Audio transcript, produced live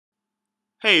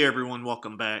Hey everyone,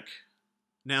 welcome back.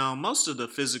 Now, most of the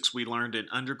physics we learned in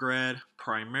undergrad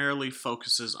primarily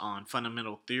focuses on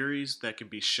fundamental theories that can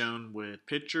be shown with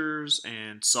pictures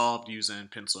and solved using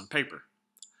pencil and paper.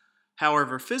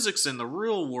 However, physics in the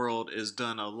real world is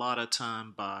done a lot of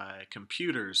time by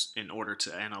computers in order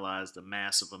to analyze the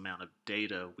massive amount of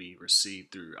data we receive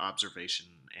through observation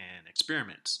and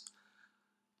experiments.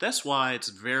 That's why it's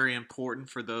very important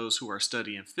for those who are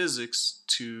studying physics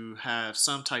to have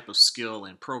some type of skill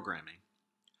in programming.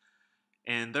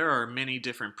 And there are many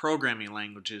different programming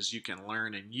languages you can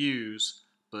learn and use,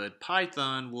 but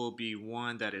Python will be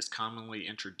one that is commonly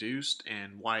introduced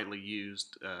and widely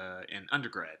used in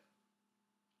undergrad.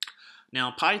 Now,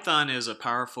 Python is a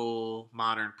powerful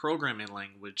modern programming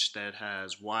language that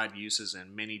has wide uses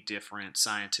in many different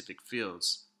scientific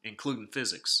fields, including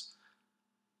physics.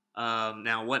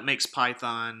 Now, what makes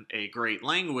Python a great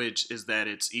language is that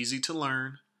it's easy to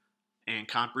learn and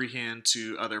comprehend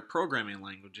to other programming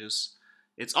languages.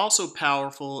 It's also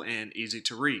powerful and easy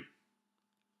to read.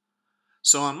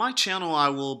 So on my channel, I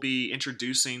will be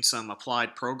introducing some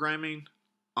applied programming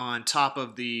on top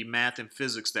of the math and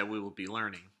physics that we will be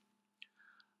learning.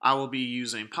 I will be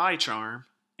using PyCharm,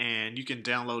 and you can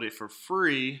download it for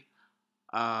free,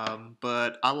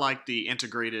 but I like the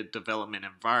integrated development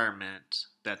environment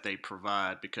that they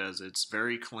provide because it's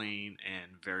very clean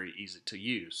and very easy to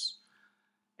use.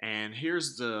 And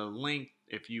here's the link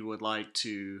if you would like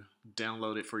to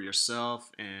download it for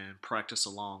yourself and practice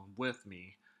along with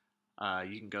me.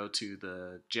 You can go to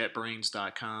the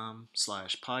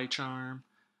jetbrains.com/PyCharm,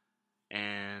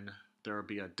 and there will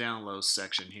be a download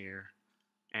section here,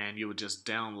 and you would just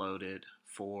download it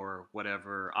for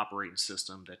whatever operating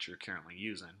system that you're currently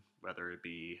using, whether it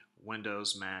be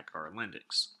Windows, Mac, or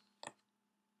Linux.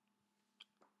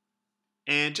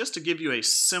 And just to give you a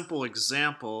simple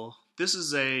example, this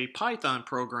is a Python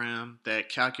program that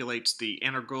calculates the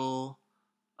integral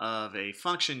of a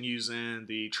function using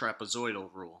the trapezoidal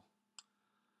rule.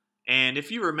 And if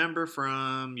you remember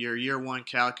from your year one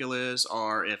calculus,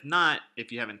 or if not,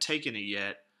 if you haven't taken it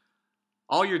yet,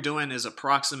 all you're doing is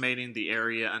approximating the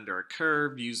area under a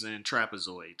curve using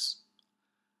trapezoids.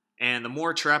 And the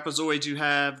more trapezoids you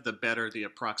have, the better the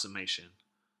approximation.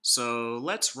 So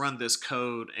let's run this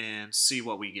code and see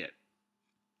what we get.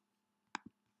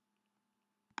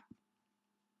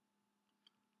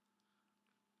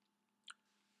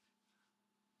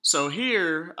 So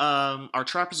here, our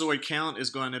trapezoid count is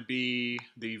going to be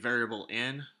the variable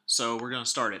n. So we're going to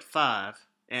start at 5.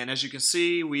 And as you can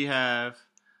see, we have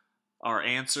our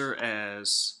answer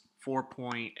as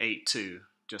 4.82,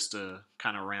 just to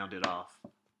kind of round it off.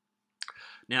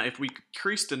 Now, if we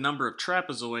increase the number of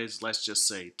trapezoids, let's just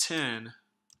say 10,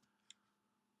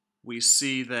 we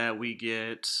see that we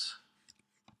get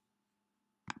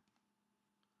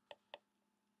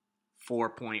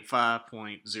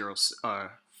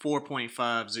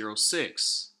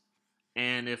 4.506.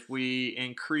 And if we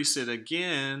increase it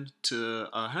again to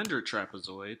 100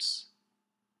 trapezoids,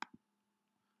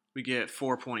 we get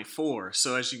 4.4.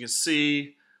 So as you can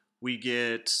see, we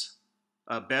get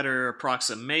a better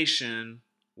approximation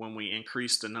when we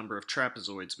increase the number of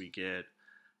trapezoids we get.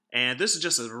 And this is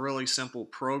just a really simple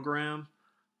program.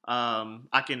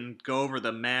 I can go over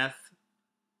the math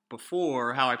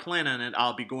before, how I plan on it.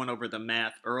 I'll be going over the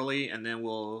math early, and then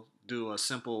we'll do a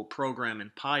simple program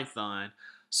in Python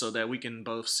so that we can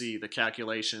both see the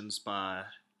calculations by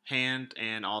hand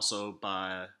and also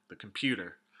by the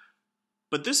computer.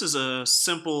 But this is a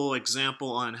simple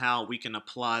example on how we can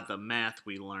apply the math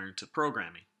we learned to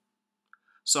programming.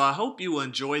 So I hope you will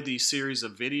enjoy these series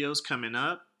of videos coming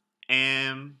up,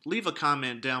 and leave a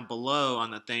comment down below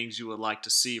on the things you would like to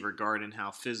see regarding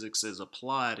how physics is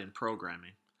applied in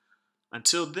programming.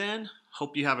 Until then,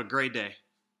 hope you have a great day.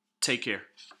 Take care.